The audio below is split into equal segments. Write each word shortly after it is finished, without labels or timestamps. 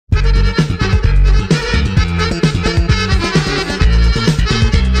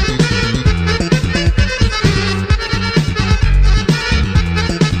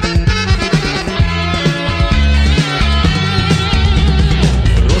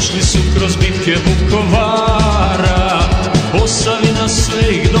prošli su kroz bitke Vukovara, Posavina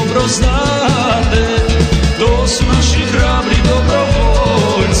sve ih dobro znade. To su naši hrabri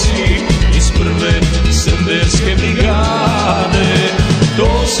dobrovoljci iz 1.semberske brigade.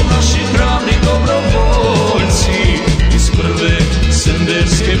 To su naši hrabri dobrovoljci iz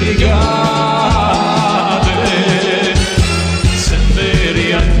 1.semberske brigade.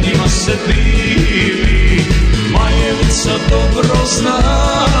 Semberija njima se divi, Maјevице dobro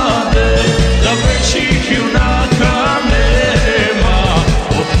znade da većih junaka nema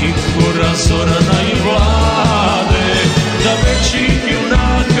od Kikora, Zorana i Vlade. Da većih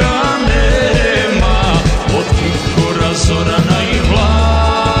junaka nema od Kikora, Zorana i Vlade.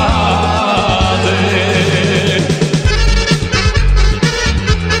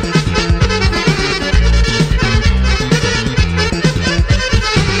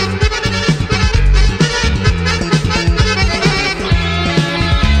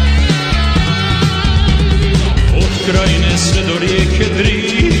 Krajine sve do rijeke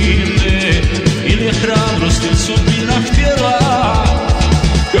Drine, ili je hrabrost ili sudbina htjela,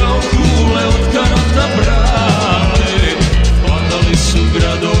 kao kule od karata brale, padali su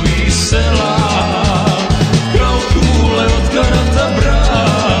gradovi i sela. Kao kule od karata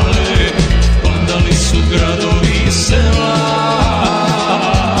brale, padali su gradovi i sela.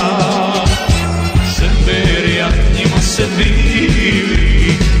 Semberija njima se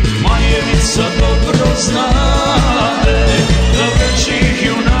divi, Maјevиce dobro znade da većih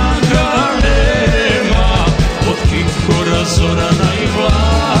junaka nema od Kikora, Zorana i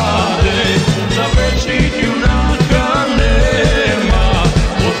Vlade. Da većih junaka nema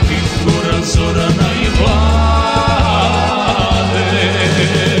od Kikora, Zorana i Vlade.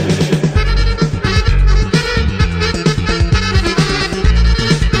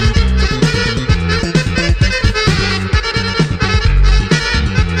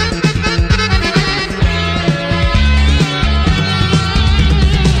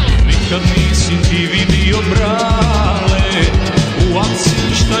 Kad nisi ti vidio brale u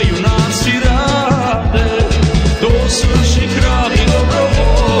akciji šta junaci rade. To su naši hrabri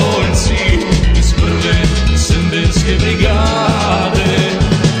dobrovoljci iz 1.semberske brigade.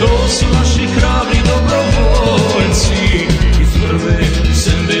 To su naši hrabri dobrovoljci iz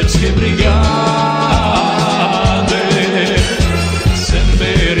 1.semberske brigade.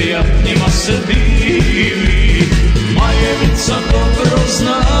 Semberija njima se divi, Maјevиce dobro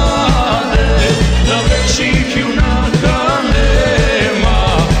znade da većih junaka nema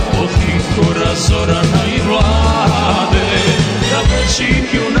od Kikora, Zorana i Vlade. Da većih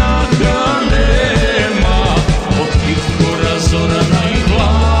junaka nema od Kikora, Zorana i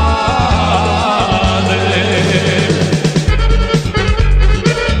Vlade.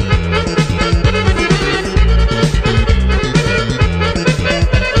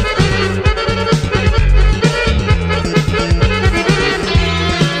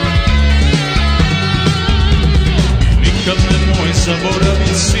 Nikad nemoj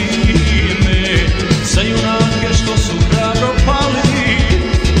zaboravit sine za junake što su hrabro pali.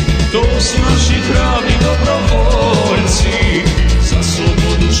 To su naši hrabri dobrovoljci za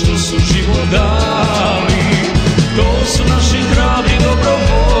slobodu što su život dali. To su naši hrabri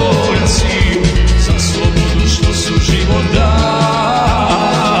dobrovoljci za slobodu što su život dali.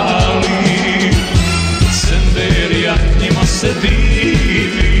 Semberija njima se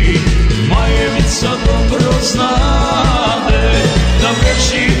divi, Maјevиce dobro znade da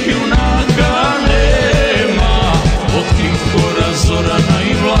većih junaka nema od Kikora, Zorana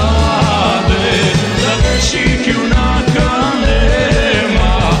i Vlade. Da većih junaka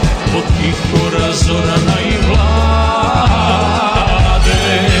nema od Kikora, Zorana i Vlade.